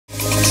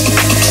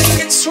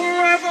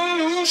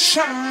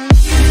Collection.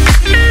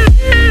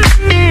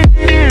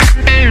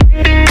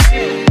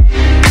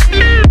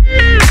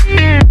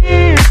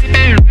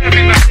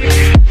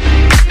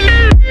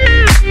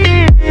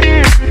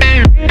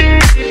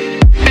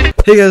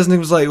 Hey guys, Nick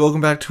was like,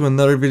 welcome back to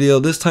another video.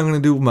 This time I'm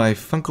gonna do my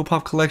Funko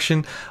Pop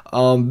collection.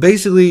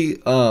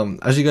 Basically,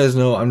 as you guys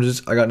know,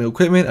 I got new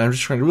equipment. I'm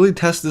just trying to really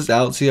test this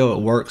out, see how it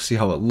works, see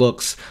how it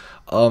looks.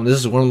 This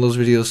is one of those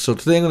videos. So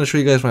today I'm gonna show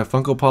you guys my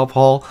Funko Pop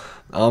haul.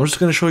 I'm just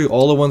gonna show you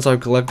all the ones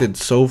I've collected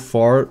so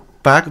far.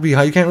 Back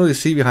behind, you can't really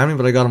see behind me,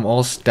 but I got them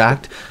all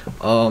stacked.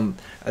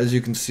 As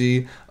you can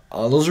see.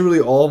 Those are really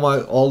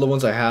all the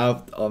ones I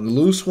have. The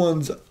loose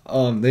ones,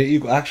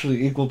 they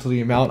actually equal to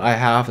the amount I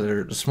have.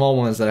 They're the small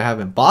ones that I have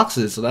in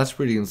boxes, so that's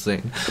pretty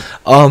insane.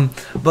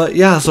 But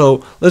yeah,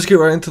 so let's get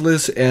right into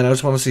this, and I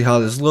just want to see how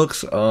this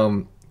looks.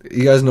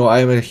 You guys know I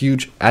am a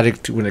huge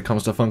addict when it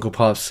comes to Funko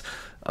Pops.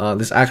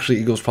 This actually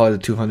equals probably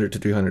to $200 to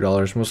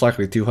 $300, most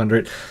likely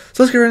 200.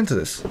 So let's get right into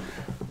this.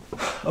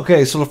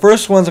 Okay, so the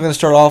first ones I'm going to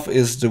start off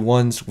is the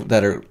ones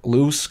that are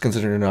loose,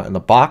 considering they're not in the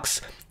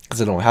box,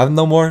 because I don't have them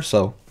no more.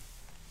 So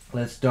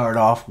let's start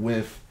off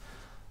with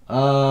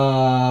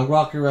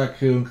Rocky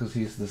Raccoon, because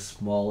he's the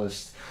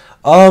smallest.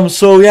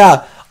 So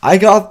yeah, I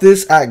got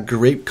this at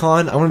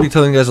GrapeCon. I'm gonna be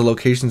telling you guys the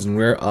locations and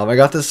where. I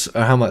got this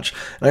how much?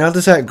 I got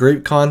this at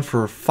GrapeCon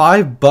for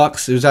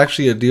 $5. It was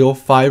actually a deal,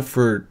 5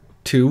 for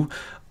 2.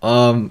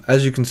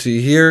 As you can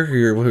see here,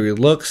 how he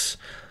looks.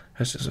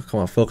 Let's just come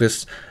on,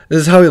 focus.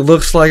 This is how he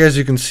looks like. As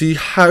you can see,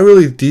 how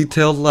really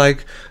detailed.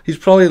 Like, he's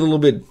probably a little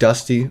bit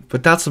dusty,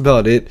 but that's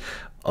about it.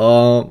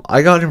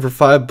 I got him for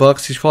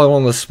 $5. He's probably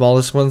one of the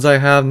smallest ones I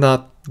have,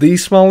 not the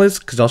smallest,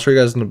 because I'll show you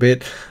guys in a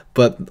bit,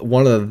 but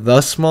one of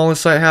the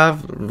smallest I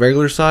have,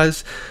 regular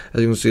size.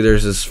 As you can see,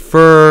 there's his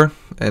fur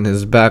and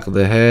his back of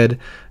the head,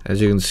 as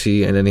you can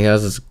see, and then he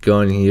has this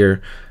gun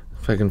here.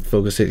 If I can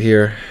focus it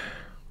here.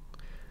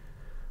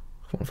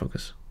 Come on,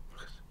 focus.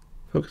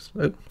 Focus.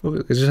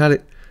 Focus. I just had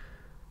it.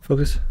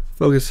 Focus.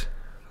 Focus.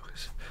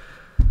 Focus.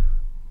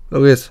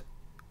 Focus.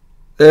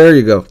 There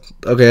you go.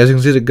 Okay, as you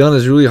can see, the gun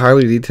is really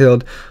highly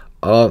detailed.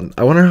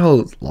 I wonder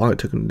how long it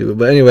took him to do it.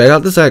 But anyway, I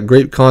got this at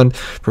GrapeCon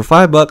for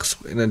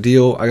 $5 in a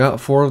deal. I got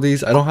 4 of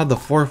these. I don't have the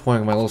 4th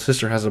one. My little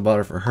sister has it, bought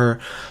it for her.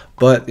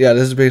 But yeah,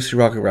 this is basically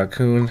Rocky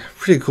Raccoon.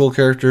 Pretty cool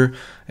character,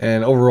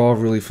 and overall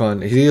really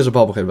fun. He is a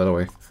bobblehead, by the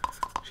way.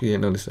 She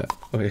didn't notice that.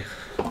 Okay,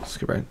 let's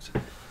get right into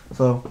it.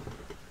 So,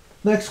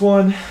 next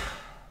one.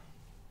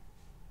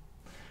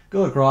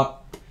 Killer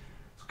Croc.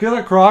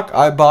 Killer Croc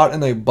I bought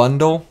in a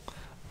bundle.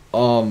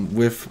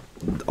 With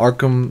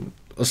Arkham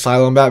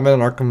Asylum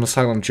Batman and Arkham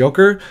Asylum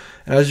Joker.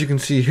 And as you can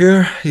see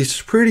here,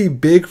 he's pretty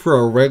big for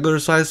a regular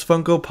size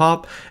Funko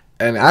Pop,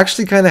 and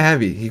actually kind of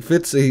heavy. He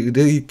fits,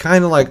 he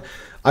kind of like,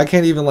 I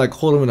can't even like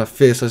hold him in a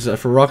fist. As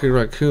for Rocky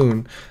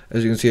Raccoon,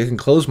 as you can see, I can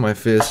close my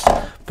fist,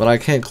 but I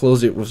can't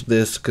close it with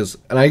this,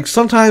 and I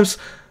sometimes,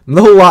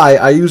 no lie,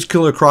 I use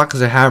Killer Croc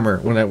as a hammer.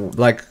 When I,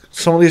 like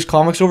some of these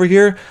comics over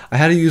here, I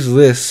had to use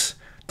this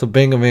to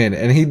bang him in,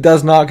 and he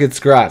does not get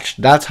scratched.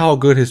 That's how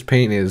good his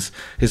paint is,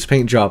 his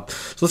paint job.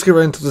 So let's get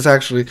right into this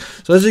actually.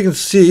 So as you can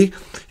see,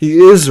 he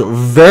is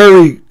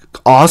very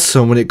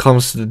awesome when it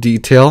comes to the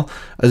detail.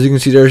 As you can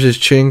see, there's his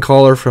chain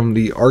collar from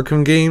the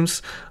Arkham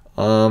games.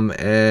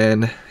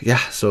 And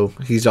yeah, so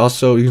he's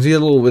also, you can see a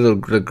little bit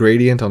of the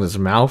gradient on his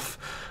mouth.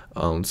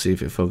 Let's see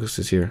if it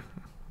focuses here.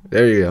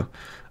 There you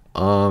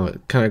go.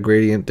 Kind of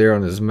gradient there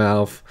on his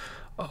mouth.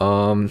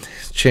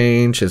 His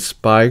chain, his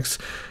spikes.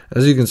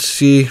 As you can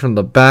see from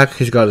the back,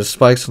 he's got his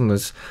spikes on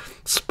his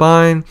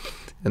spine,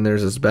 and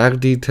there's his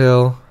back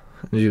detail.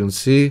 As you can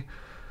see,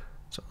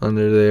 it's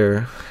under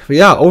there. But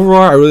yeah,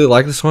 overall, I really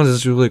like this one. This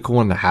is a really cool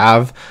one to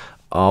have.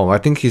 I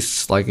think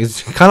he's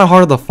kind of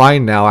hard to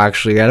find now.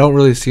 Actually, I don't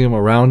really see him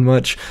around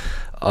much.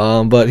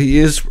 But he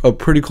is a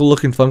pretty cool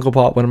looking Funko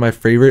Pop, one of my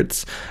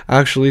favorites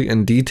actually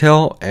in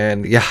detail.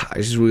 And yeah, I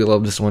just really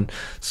love this one.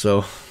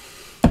 So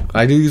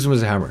I do use him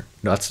as a hammer.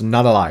 That's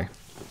not a lie.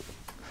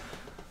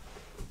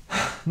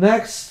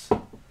 Next,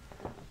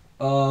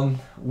 one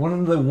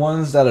of the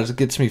ones that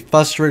gets me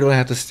frustrated when I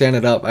have to stand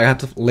it up, I have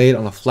to lay it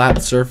on a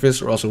flat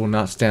surface or else it will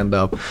not stand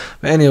up.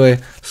 But anyway,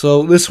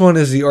 so this one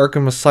is the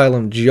Arkham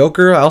Asylum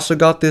Joker. I also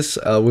got this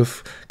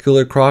with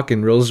Killer Croc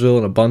and Roseville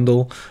in a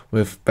bundle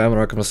with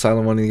Batman Arkham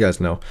Asylum one, you guys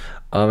know.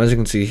 As you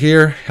can see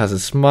here, has a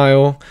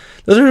smile.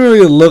 Doesn't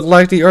really look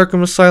like the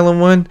Arkham Asylum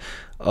one.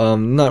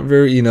 Not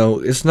very, you know,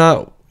 it's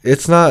not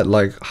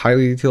like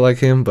highly detailed like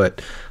him,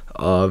 but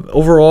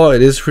overall,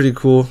 it is pretty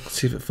cool. Let's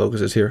see if it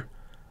focuses here.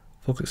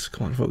 Focus.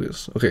 Come on,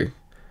 focus. Okay.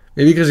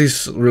 Maybe because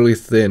he's really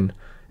thin,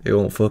 it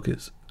won't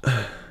focus.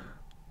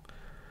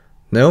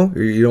 No?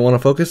 You don't want to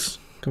focus?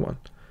 Come on.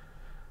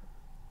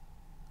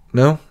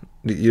 No?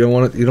 You don't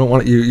want to, you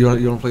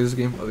don't play this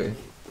game? Okay.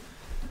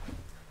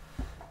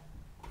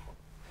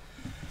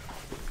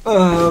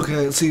 Okay,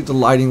 let's see if the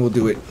lighting will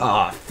do it.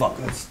 Ah, fuck.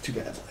 That's too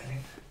bad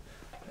lighting.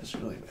 That's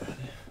really bad.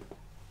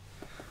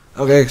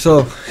 Okay,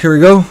 so here we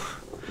go.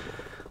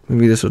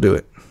 Maybe this will do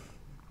it.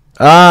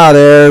 Ah,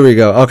 there we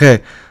go.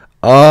 Okay.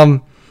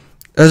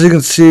 As you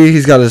can see,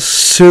 he's got his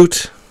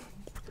suit.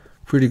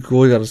 Pretty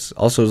cool. He got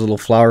also his little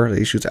flower that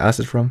he shoots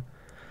acid from.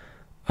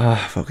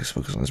 Focus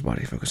on his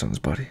body. Focus on his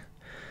body.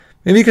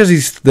 Maybe because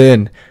he's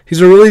thin.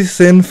 He's a really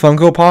thin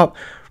Funko Pop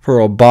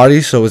for a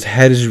body, so his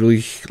head is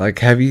really like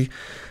heavy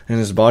in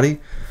his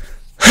body.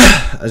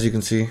 As you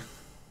can see,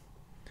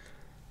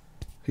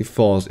 he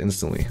falls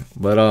instantly.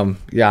 But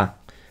yeah,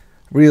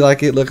 really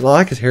like it. Look, I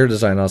like his hair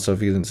design also.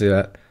 If you didn't see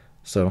that,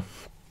 so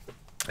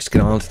let's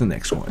get on to the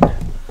next one.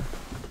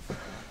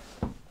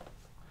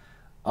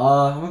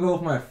 I'm gonna go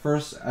with my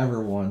first ever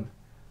one.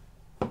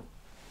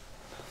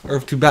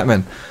 Earth 2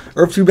 Batman.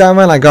 Earth 2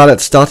 Batman I got at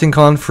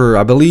StartingCon for,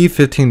 I believe,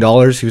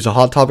 $15. He was a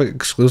Hot Topic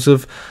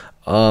exclusive,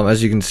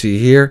 as you can see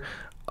here.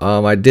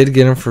 I did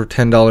get him for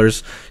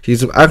 $10.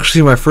 He's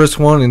actually my first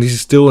one, and he's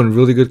still in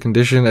really good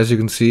condition, as you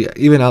can see,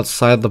 even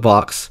outside the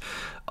box.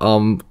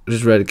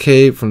 Just red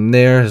cape from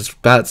there, his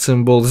bat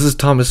symbol. This is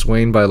Thomas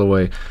Wayne, by the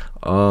way.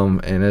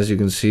 And as you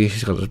can see,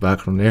 he's got his back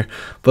from there.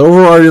 But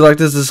overall, I really like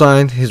this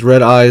design. His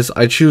red eyes.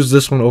 I choose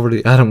this one over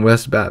the Adam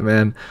West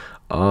Batman.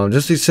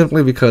 Just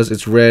simply because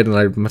it's red,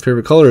 and my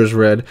favorite color is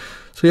red.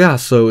 So yeah,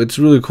 so it's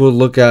really cool to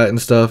look at and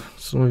stuff.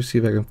 So let me see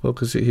if I can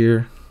focus it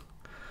here.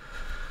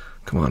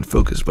 Come on,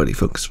 focus, buddy.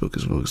 Focus.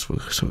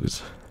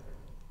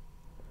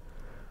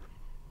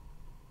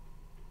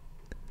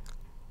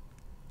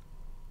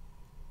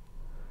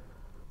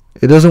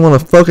 It doesn't want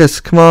to focus.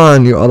 Come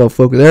on, you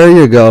autofocus. There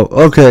you go.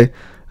 Okay,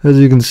 as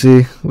you can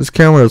see, this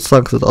camera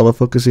sucks at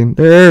autofocusing.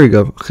 There you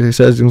go. Okay,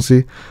 so as you can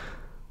see,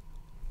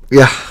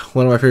 yeah,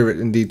 one of my favorite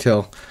in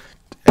detail.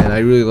 And I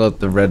really love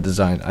the red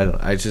design. I don't know.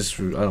 I just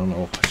really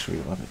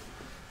love it.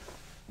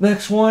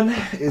 Next one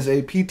is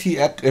a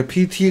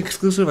PT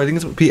exclusive. I think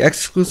it's a PX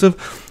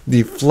exclusive.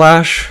 The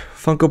Flash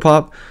Funko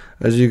Pop.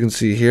 As you can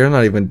see here, I'm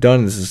not even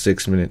done. This is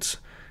 6 minutes.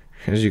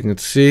 As you can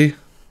see,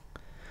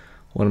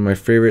 one of my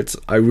favorites.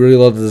 I really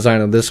love the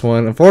design of this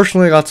one.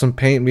 Unfortunately, I got some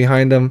paint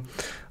behind them.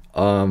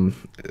 Trying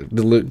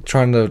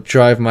to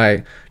drive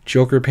my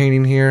Joker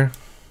painting here.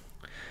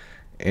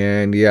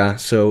 And yeah,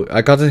 so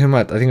I got to him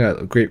at, I think,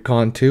 at Great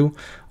Con too.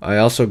 I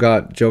also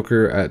got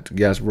Joker at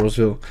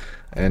Roseville,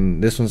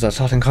 and this one's at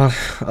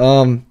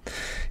StartingCon.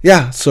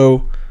 Yeah,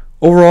 so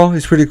overall,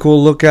 he's pretty cool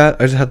to look at.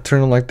 I just had to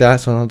turn him like that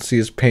so I don't see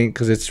his paint,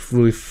 because it's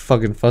really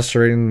fucking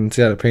frustrating to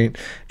see how the paint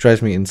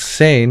drives me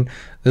insane.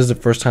 This is the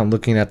first time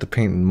looking at the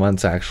paint in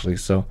months, actually.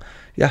 So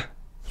yeah,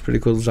 it's pretty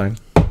cool design.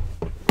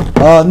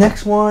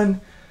 Next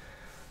one,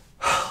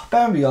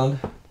 Batman Beyond.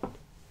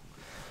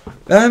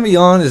 Batman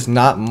Beyond is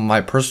not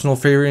my personal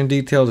favorite in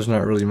detail. There's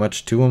not really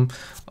much to him,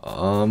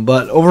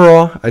 but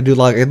overall, I do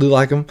like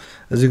him.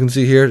 As you can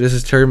see here, this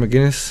is Terry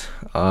McGinnis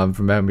from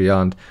Batman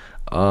Beyond.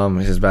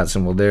 His bat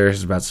symbol there.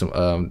 His bat symbol.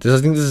 I think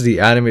this is the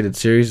animated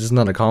series. This is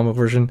not a comic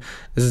version.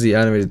 This is the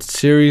animated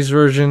series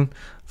version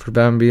for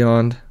Batman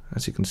Beyond.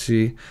 As you can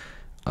see,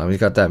 he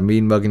got that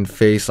mean mugging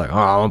face, like, oh,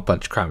 I want to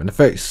punch crime in the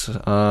face.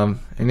 And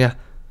yeah,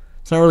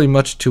 it's not really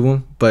much to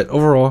him, but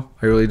overall,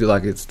 I really do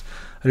like it.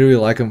 I do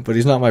really like him, but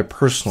he's not my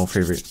personal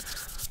favorite.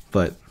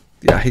 But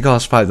yeah, he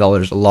costs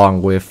 $5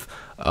 along with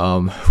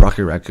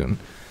Rocket Raccoon.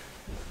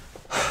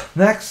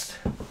 Next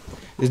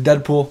is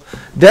Deadpool.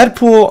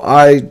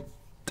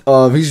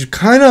 He's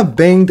kind of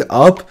banged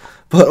up,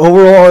 but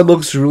overall it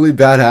looks really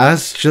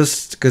badass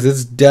just because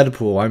it's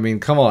Deadpool. I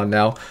mean, come on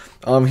now.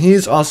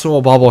 He's also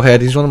a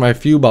bobblehead. He's one of my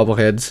few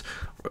bobbleheads,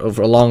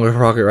 along with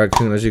Rocket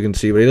Raccoon, as you can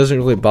see, but he doesn't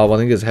really bobble. I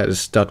think his head is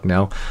stuck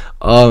now.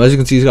 As you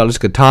can see, he's got his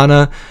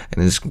katana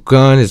and his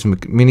gun, his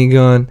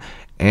minigun,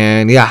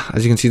 and yeah,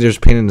 as you can see, there's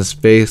paint in his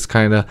face,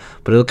 kind of,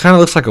 but it kind of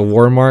looks like a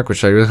war mark,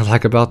 which I really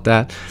like about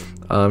that.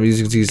 As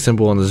you can see, his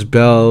symbol on his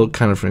belt,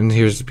 kind of from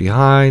here's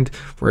behind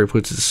where he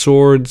puts his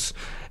swords.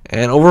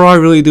 And overall, I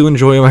really do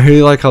enjoy him. I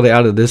really like how they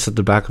added this at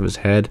the back of his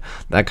head.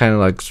 That kind of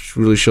like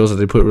really shows that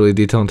they put really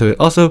detail into it.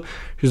 Also,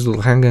 here's a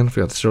little handgun.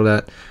 Forgot to show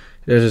that.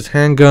 There's his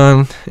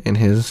handgun and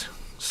his,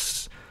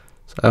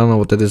 I don't know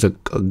what that is, a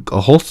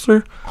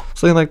holster,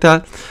 something like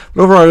that.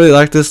 But overall, I really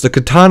like this. The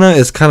katana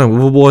is kind of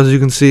movable, as you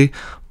can see,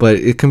 but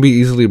it can be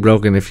easily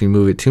broken if you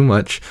move it too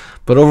much.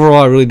 But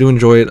overall, I really do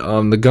enjoy it.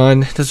 The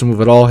gun doesn't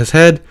move at all. His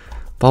head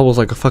bobbles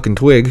like a fucking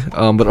twig.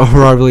 But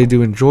overall, I really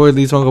do enjoy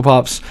these Funko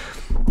Pops.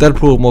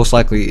 Deadpool most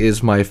likely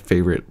is my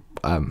favorite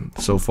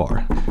so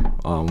far.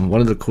 One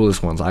of the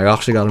coolest ones. I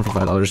actually got him for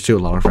 $5 too,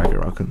 along with Rocket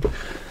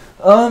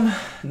Raccoon.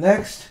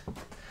 Next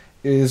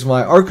is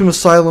my Arkham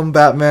Asylum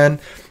Batman.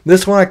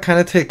 This one I kind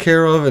of take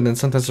care of, and then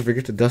sometimes I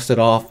forget to dust it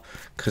off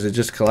because it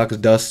just collects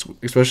dust,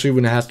 especially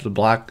when it has the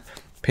black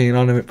paint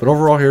on it. But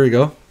overall, here we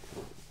go.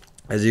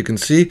 As you can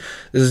see,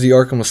 this is the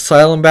Arkham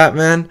Asylum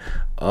Batman.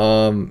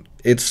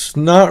 It's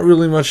not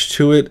really much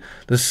to it.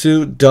 The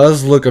suit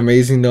does look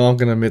amazing, though, I'm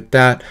going to admit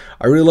that.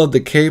 I really love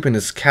the cape and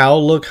his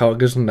cowl look, how it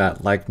gives him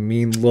that like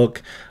mean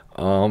look.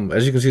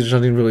 As you can see, there's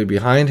nothing really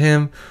behind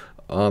him.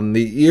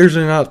 The ears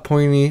are not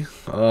pointy.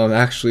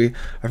 Actually,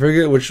 I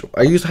forget which.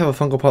 I used to have a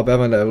Funko Pop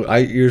Batman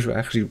that ears were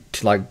actually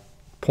like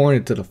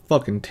pointed to the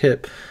fucking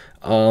tip.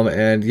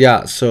 And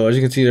yeah, so as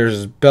you can see, there's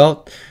his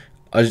belt.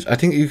 I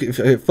think if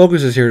it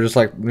focuses here, there's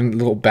like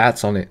little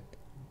bats on it.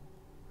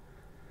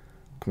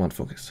 Come on,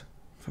 focus.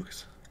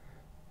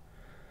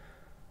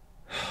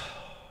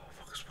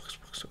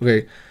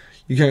 Okay,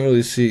 you can't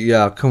really see.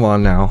 Yeah, come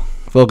on now,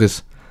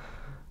 focus.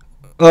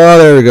 Oh,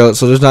 there we go.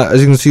 So there's not,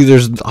 as you can see,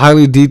 there's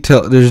highly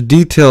detail. There's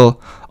detail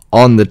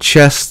on the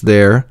chest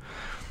there.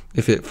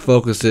 If it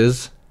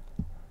focuses,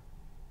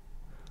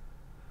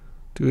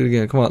 do it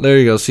again. Come on, there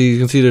you go. See, you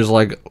can see there's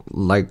kind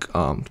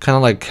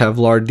of like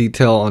Kevlar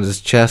detail on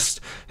his chest.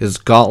 His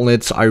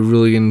gauntlets, I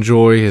really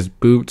enjoy. His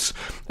boots,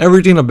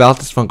 everything about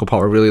this Funko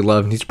Pop I really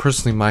love. And he's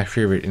personally my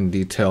favorite in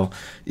detail.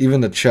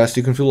 Even the chest,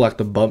 you can feel like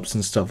the bumps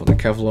and stuff on the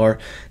Kevlar.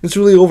 It's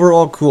really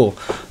overall cool.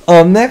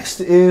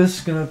 Next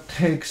is gonna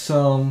take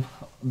the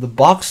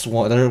box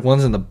one. There are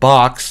ones in the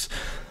box.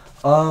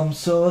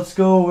 So let's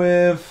go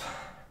with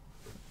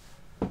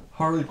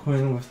Harley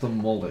Quinn with the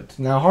mullet.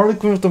 Now, Harley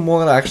Quinn with the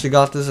mullet, I actually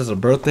got this as a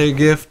birthday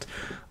gift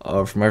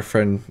from my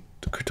friend,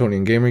 the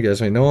Kryptonian Gamer. You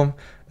guys may know him.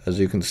 As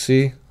you can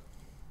see,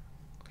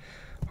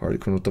 Harley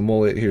Quinn with the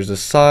mullet. Here's the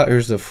side.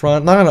 Here's the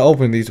front. Not gonna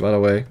open these, by the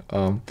way.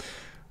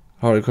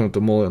 Harley Quinn with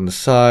the mullet on the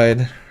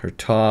side, her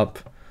top,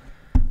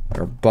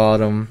 her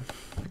bottom,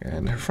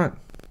 and her front.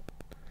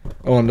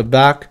 Oh, on the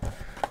back,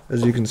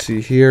 as you can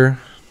see here,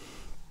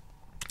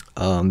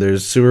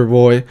 there's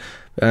Superboy,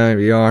 Batman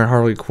VR,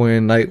 Harley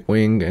Quinn,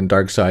 Nightwing, and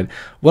Darkseid.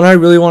 What I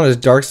really want is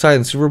Darkseid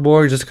and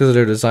Superboy just because of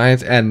their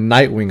designs, and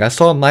Nightwing. I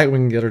saw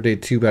Nightwing the other day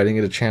too, but I didn't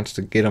get a chance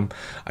to get him.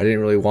 I didn't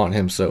really want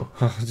him, so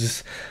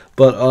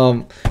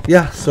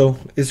yeah. So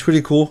it's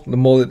pretty cool, the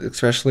mullet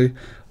especially.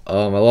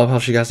 I love how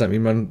she has that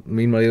mean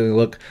money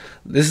look.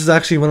 This is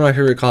actually one of my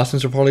favorite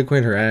costumes for Harley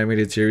Quinn, her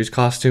animated series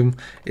costume.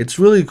 It's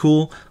really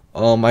cool.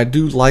 I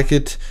do like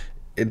it.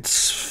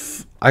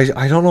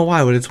 I don't know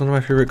why, but it's one of my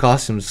favorite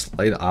costumes.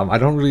 Like, I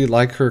don't really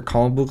like her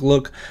comic book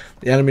look.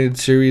 The animated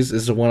series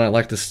is the one I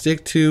like to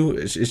stick to.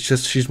 It's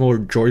just she's more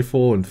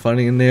joyful and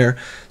funny in there.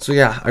 So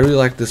yeah, I really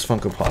like this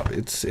Funko Pop.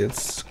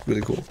 It's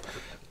really cool.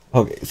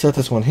 Okay, set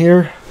this one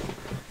here.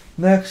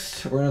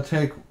 Next, we're gonna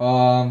take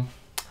a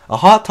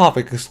Hot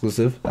Topic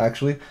exclusive.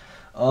 Actually,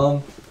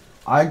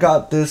 I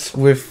got this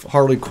with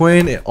Harley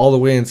Quinn all the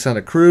way in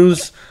Santa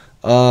Cruz.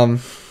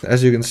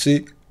 As you can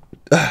see.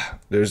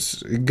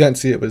 You can't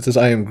see it, but it says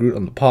I am Groot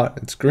on the pot.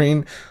 It's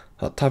green,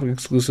 Hot Topic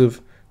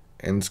exclusive,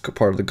 and it's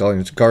part of the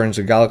Guardians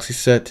of the Galaxy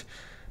set.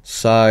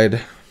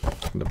 Side,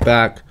 the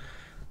back,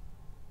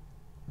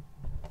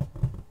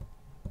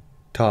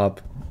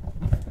 top,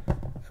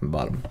 and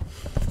bottom.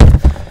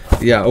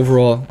 Yeah,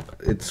 overall,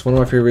 it's one of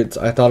my favorites.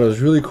 I thought it was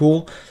really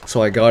cool,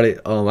 so I got it.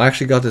 I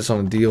actually got this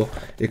on a deal.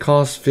 It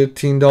cost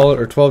 $15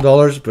 or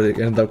 $12, but it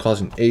ended up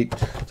costing $8.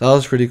 So that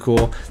was pretty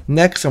cool.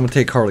 Next, I'm gonna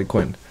take Harley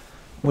Quinn,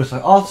 which I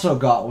also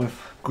got with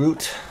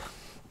Groot.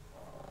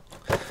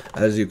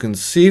 As you can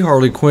see,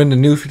 Harley Quinn, the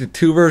new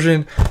 52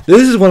 version.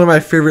 This is one of my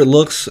favorite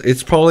looks.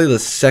 It's probably the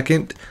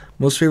second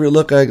most favorite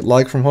look I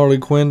like from Harley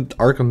Quinn.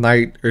 Arkham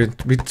Knight, or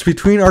it's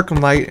between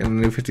Arkham Knight and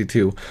the new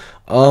 52.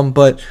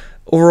 But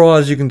overall,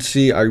 as you can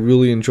see, I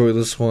really enjoy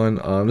this one.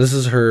 This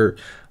is her,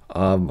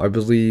 I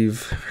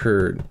believe,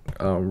 her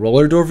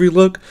roller derby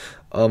look.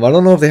 I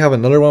don't know if they have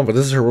another one, but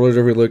this is her roller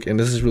derby look, and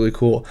this is really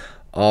cool.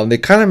 They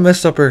kind of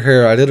messed up her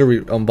hair. I did a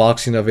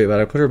unboxing of it, but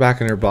I put her back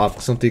in her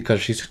box simply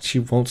because she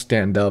won't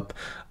stand up.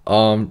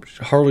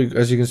 Harley,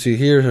 as you can see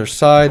here, her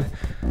side,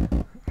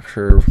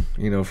 her,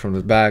 from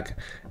the back,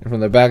 and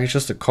from the back it's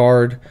just a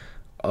card.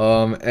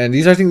 And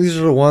I think these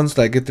are the ones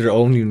that get their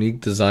own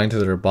unique design to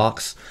their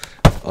box.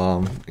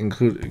 And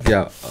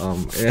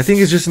I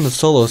think it's just in the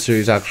solo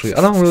series. Actually,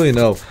 I don't really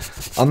know.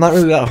 I'm not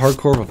really that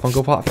hardcore of a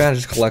Funko Pop fan. I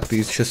just collect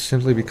these just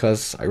simply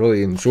because I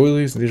really enjoy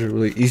these, and these are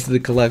really easy to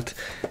collect.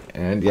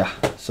 And yeah,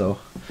 so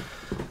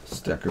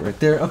stack it right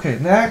there. Okay,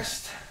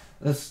 next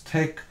let's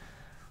take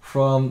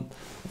from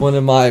one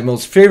of my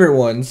most favorite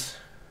ones,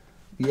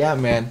 the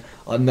Ant-Man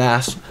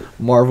Unmasked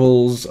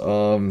Marvel's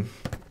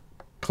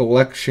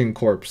Collection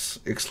Corpse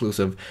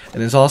exclusive,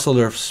 and it's also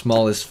their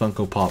smallest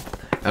Funko Pop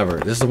ever.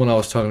 This is the one I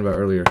was talking about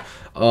earlier.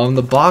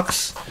 The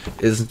box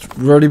is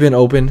already been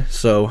opened,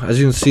 so as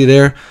you can see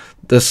there,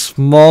 the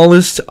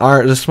smallest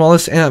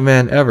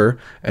Ant-Man ever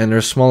and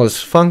their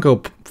smallest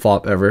Funko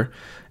Pop ever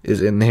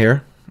is in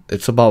here.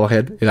 It's a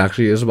bobblehead. It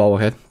actually is a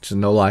bobblehead, just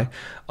no lie.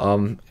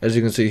 As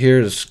you can see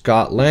here, there's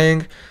Scott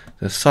Lang,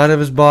 the side of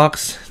his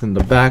box. In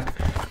the back,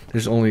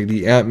 there's only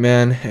the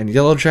Ant-Man and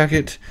Yellow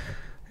Jacket.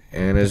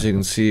 And as you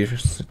can see,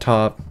 the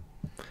top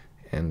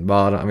and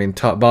bottom. I mean,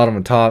 top, bottom,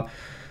 and top.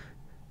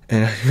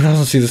 And you can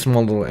also see the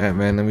small little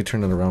Ant-Man. Let me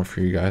turn it around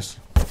for you guys.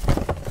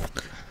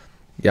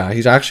 Yeah,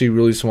 he's actually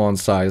really small in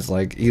size.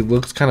 Like, he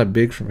looks kind of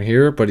big from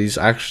here, but he's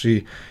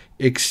actually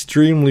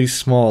extremely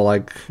small.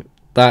 Like,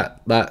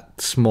 that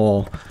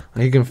small.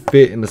 Like, he can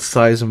fit in the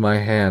size of my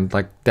hand.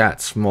 Like,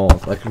 that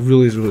small. Like,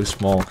 really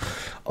small.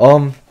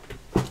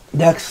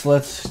 Next,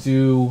 let's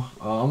do...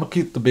 I'm going to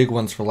keep the big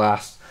ones for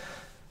last.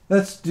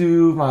 Let's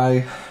do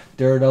my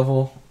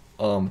Daredevil.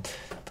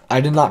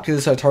 I did not get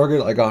this at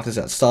Target. I got this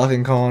at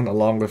Stocking Con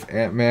along with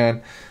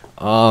Ant-Man.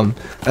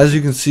 As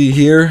you can see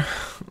here,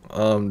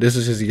 this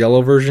is his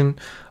yellow version.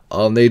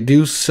 They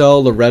do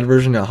sell the red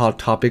version at Hot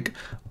Topic,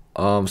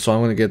 so I'm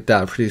going to get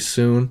that pretty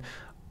soon.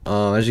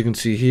 As you can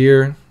see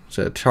here, it's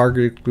a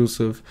Target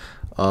exclusive.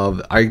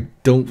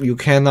 You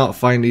cannot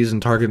find these in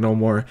Target no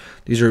more.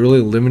 These are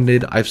really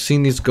limited. I've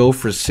seen these go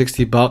for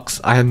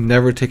 $60. I have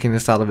never taken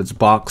this out of its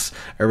box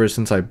ever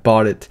since I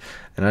bought it.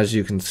 And as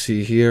you can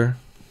see here,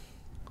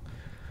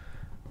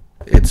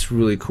 it's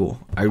really cool.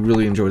 I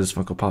really enjoy this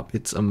Funko Pop.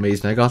 It's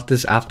amazing. I got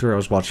this after I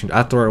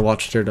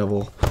watched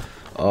Daredevil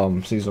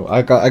season.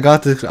 I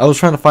got this. I was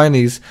trying to find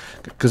these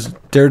because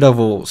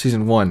Daredevil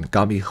season 1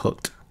 got me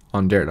hooked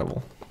on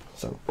Daredevil.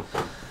 So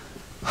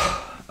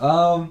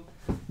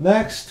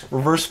next,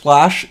 Reverse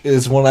Flash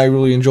is one I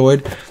really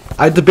enjoyed.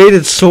 I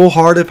debated so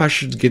hard if I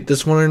should get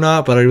this one or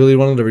not, but I really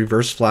wanted a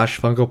Reverse Flash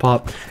Funko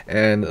Pop,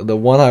 and the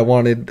one I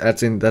wanted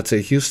that's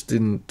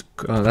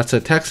a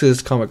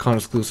Texas Comic Con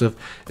exclusive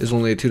is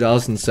only a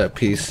 2000 set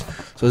piece.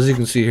 So as you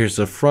can see, here's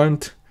the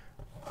front,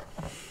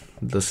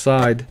 the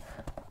side,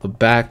 the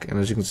back, and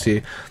as you can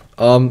see,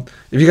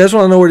 if you guys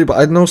want to know where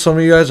I know some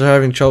of you guys are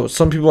having trouble.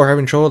 Some people are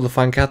having trouble to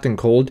find Captain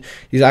Cold.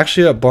 He's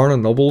actually at Barnes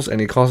 & Nobles, and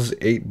he costs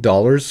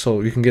 $8,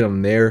 so you can get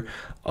him there.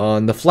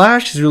 The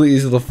Flash is really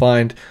easy to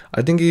find.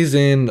 I think he's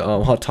in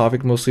Hot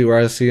Topic mostly where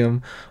I see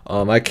him.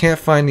 I can't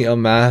find the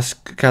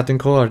Unmasked Captain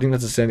Cold. I think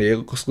that's a San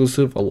Diego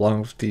exclusive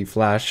along with the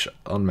Flash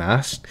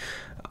Unmasked.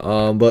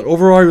 But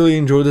overall, I really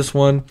enjoyed this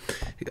one.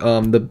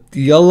 The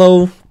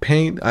yellow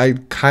paint,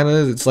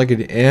 it's like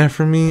an eh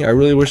for me. I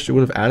really wish they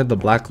would have added the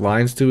black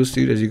lines to his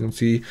suit, as you can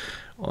see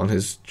on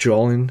his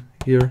jawline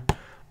here.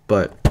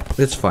 But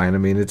it's fine. I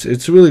mean,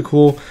 it's really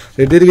cool.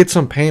 They did get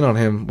some paint on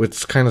him,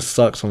 which kind of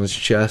sucks on his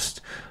chest.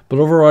 But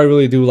overall, I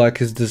really do like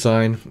his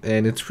design,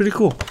 and it's pretty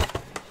cool.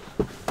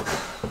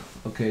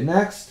 Okay,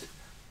 next,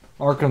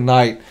 Arkham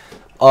Knight.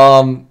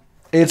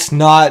 It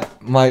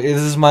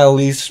is my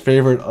least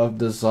favorite of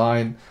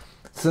design.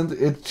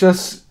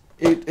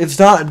 It's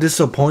not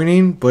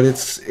disappointing, but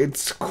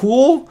it's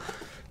cool.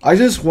 I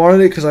just wanted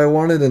it because I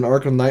wanted an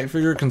Arkham Knight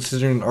figure,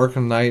 considering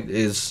Arkham Knight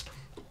is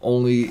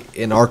only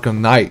in Arkham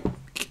Knight,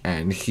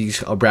 and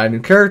he's a brand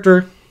new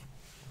character.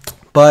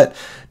 But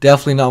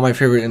definitely not my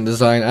favorite in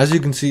design. As you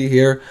can see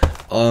here,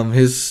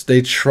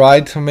 they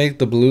tried to make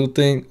the blue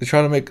thing. They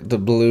tried to make the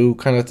blue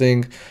kind of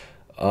thing,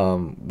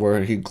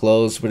 where he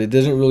glows, but it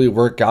didn't really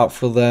work out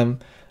for them.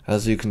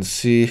 As you can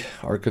see,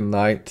 Arkham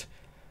Knight,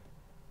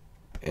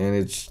 and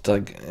it's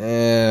like,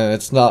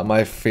 it's not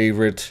my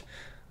favorite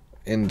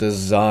in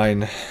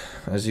design.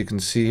 As you can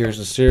see, here's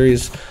the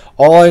series.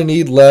 All I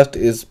need left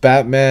is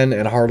Batman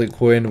and Harley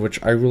Quinn,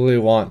 which I really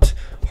want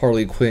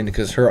Harley Quinn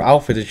because her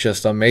outfit is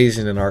just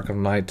amazing in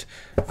Arkham Knight.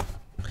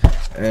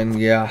 And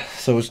yeah,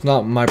 so it's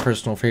not my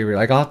personal favorite.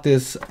 I got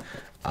this,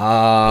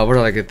 where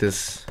did I get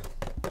this?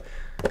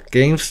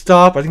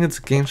 GameStop? I think it's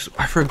GameStop.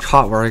 I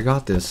forgot where I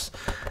got this.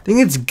 I think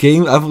I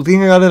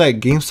got it at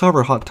GameStop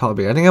or Hot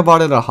Topic. I think I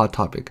bought it at Hot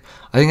Topic.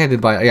 I think I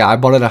did buy it. Yeah, I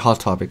bought it at Hot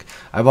Topic.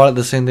 I bought it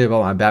the same day I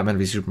bought my Batman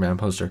v Superman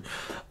poster.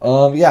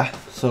 Yeah,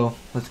 so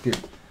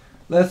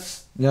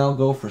let's now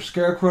go for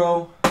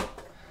Scarecrow.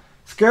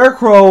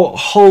 Scarecrow,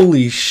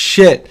 holy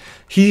shit.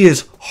 He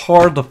is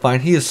hard to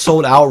find. He is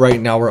sold out right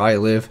now where I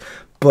live.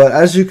 But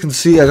as you can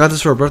see, I got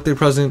this for a birthday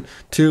present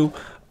too.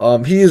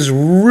 He is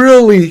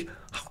really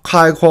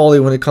high quality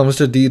when it comes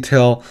to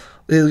detail.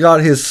 He's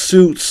got his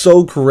suit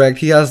so correct.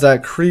 He has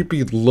that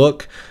creepy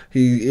look.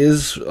 He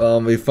is he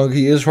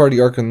is part of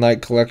the Arkham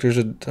Knight collector's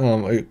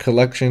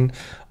collection.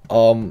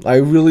 I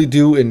really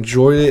do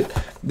enjoy it.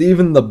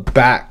 Even the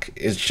back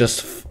is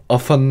just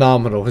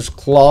phenomenal. His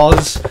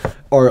claws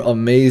are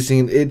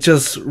amazing. It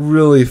just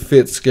really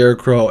fits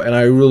Scarecrow, and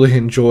I really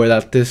enjoy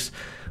that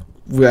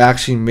we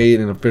actually made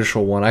an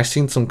official one. I've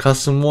seen some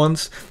custom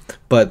ones,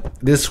 but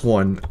this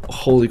one,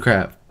 holy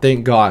crap,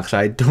 thank God, because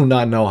I do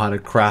not know how to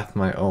craft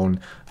my own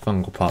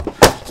Funko Pop.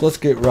 So let's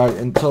get right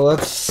into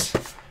it's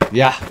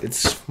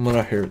one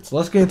of here. So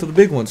let's get into the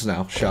big ones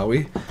now, shall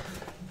we?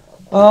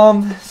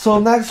 So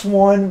next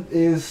one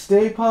is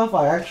Stay Puft.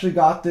 I actually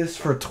got this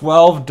for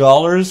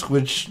 $12,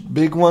 which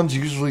big ones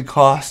usually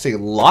cost a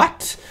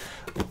lot.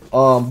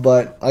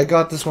 But I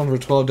got this one for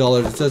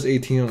 $12. It says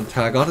 18 on the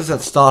tag. I got this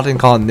at Stockton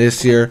Con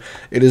this year.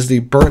 It is the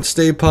burnt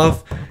Stay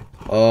Puft.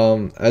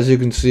 As you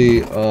can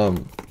see,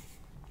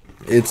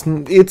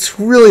 it's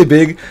really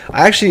big.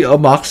 I actually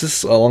unboxed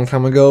this a long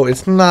time ago.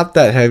 It's not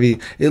that heavy.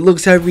 It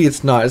looks heavy.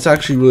 It's not. It's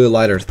actually really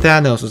lighter.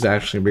 Thanos is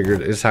actually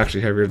bigger. It's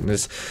actually heavier than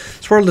this.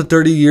 It's part of the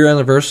 30-year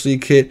anniversary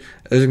kit.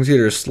 As you can see,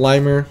 there's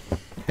Slimer.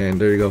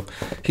 And there you go.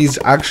 He's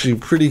actually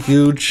pretty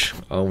huge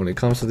when it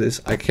comes to this.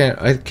 I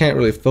can't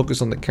really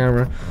focus on the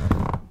camera.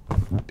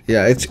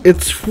 Yeah,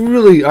 it's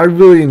really, I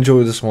really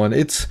enjoy this one.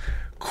 It's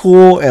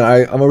cool, and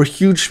I'm a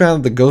huge fan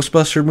of the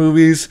Ghostbuster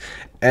movies,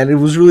 and it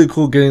was really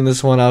cool getting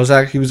this one.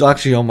 He was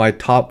actually on my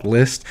top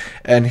list,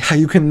 and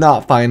you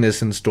cannot find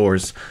this in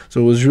stores,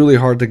 so it was really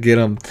hard to get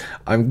him.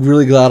 I'm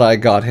really glad I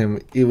got him.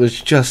 It was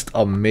just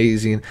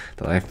amazing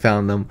that I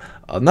found them.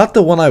 Not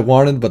the one I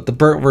wanted, but the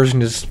burnt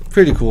version is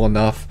pretty cool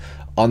enough.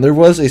 There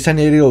was a San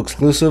Diego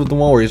exclusive, the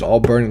one where he's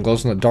all burned and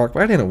glows in the dark,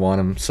 but I didn't want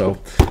him, so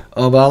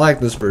but I like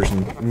this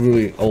version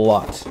really a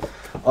lot.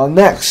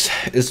 Next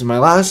is my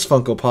last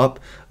Funko Pop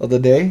of the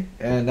day,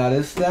 and that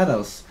is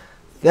Thanos.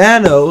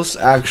 Thanos,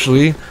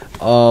 actually,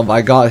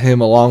 I got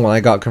him along when I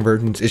got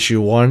Convergence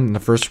issue 1 in the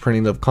first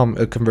printing of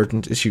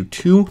Convergence issue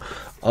 2.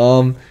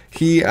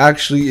 He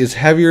actually is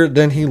heavier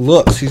than he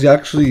looks. He's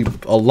actually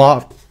a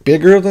lot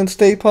bigger than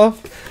Stay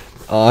Puft.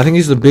 I think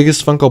he's the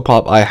biggest Funko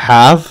Pop I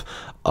have.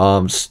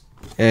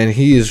 And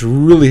he is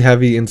really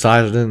heavy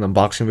inside. I did an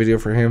unboxing video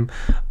for him.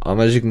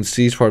 As you can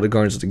see, he's part of the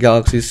Guardians of the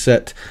Galaxy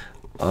set.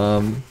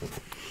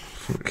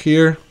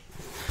 Here.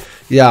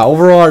 Yeah,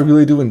 overall, I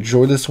really do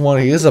enjoy this one.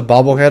 He is a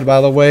bobblehead, by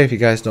the way, if you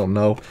guys don't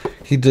know.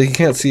 He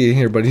can't see it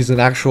here, but he's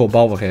an actual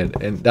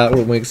bobblehead. And that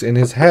what makes, in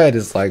his head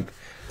is like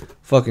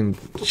fucking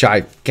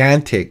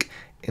gigantic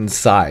in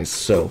size.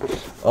 So,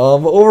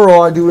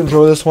 overall, I do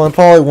enjoy this one.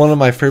 Probably one of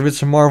my favorites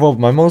from Marvel.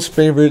 My most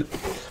favorite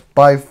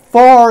by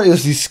far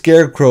is the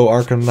Scarecrow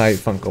Arkham Knight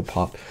Funko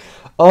Pop.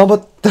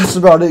 But that's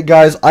about it,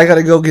 guys. I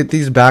gotta go get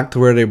these back to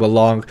where they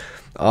belong.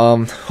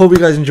 Hope you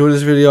guys enjoyed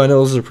this video. I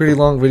know this is a pretty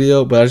long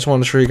video, but I just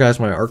want to show you guys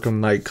my Arkham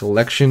Knight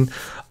collection.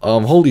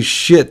 Holy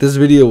shit, this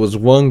video was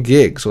 1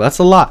 gig, so that's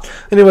a lot.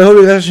 Anyway, hope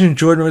you guys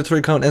enjoyed. Remember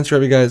to comment and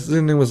subscribe, you guys. This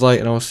thing was light,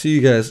 and I will see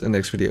you guys in the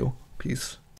next video. Peace.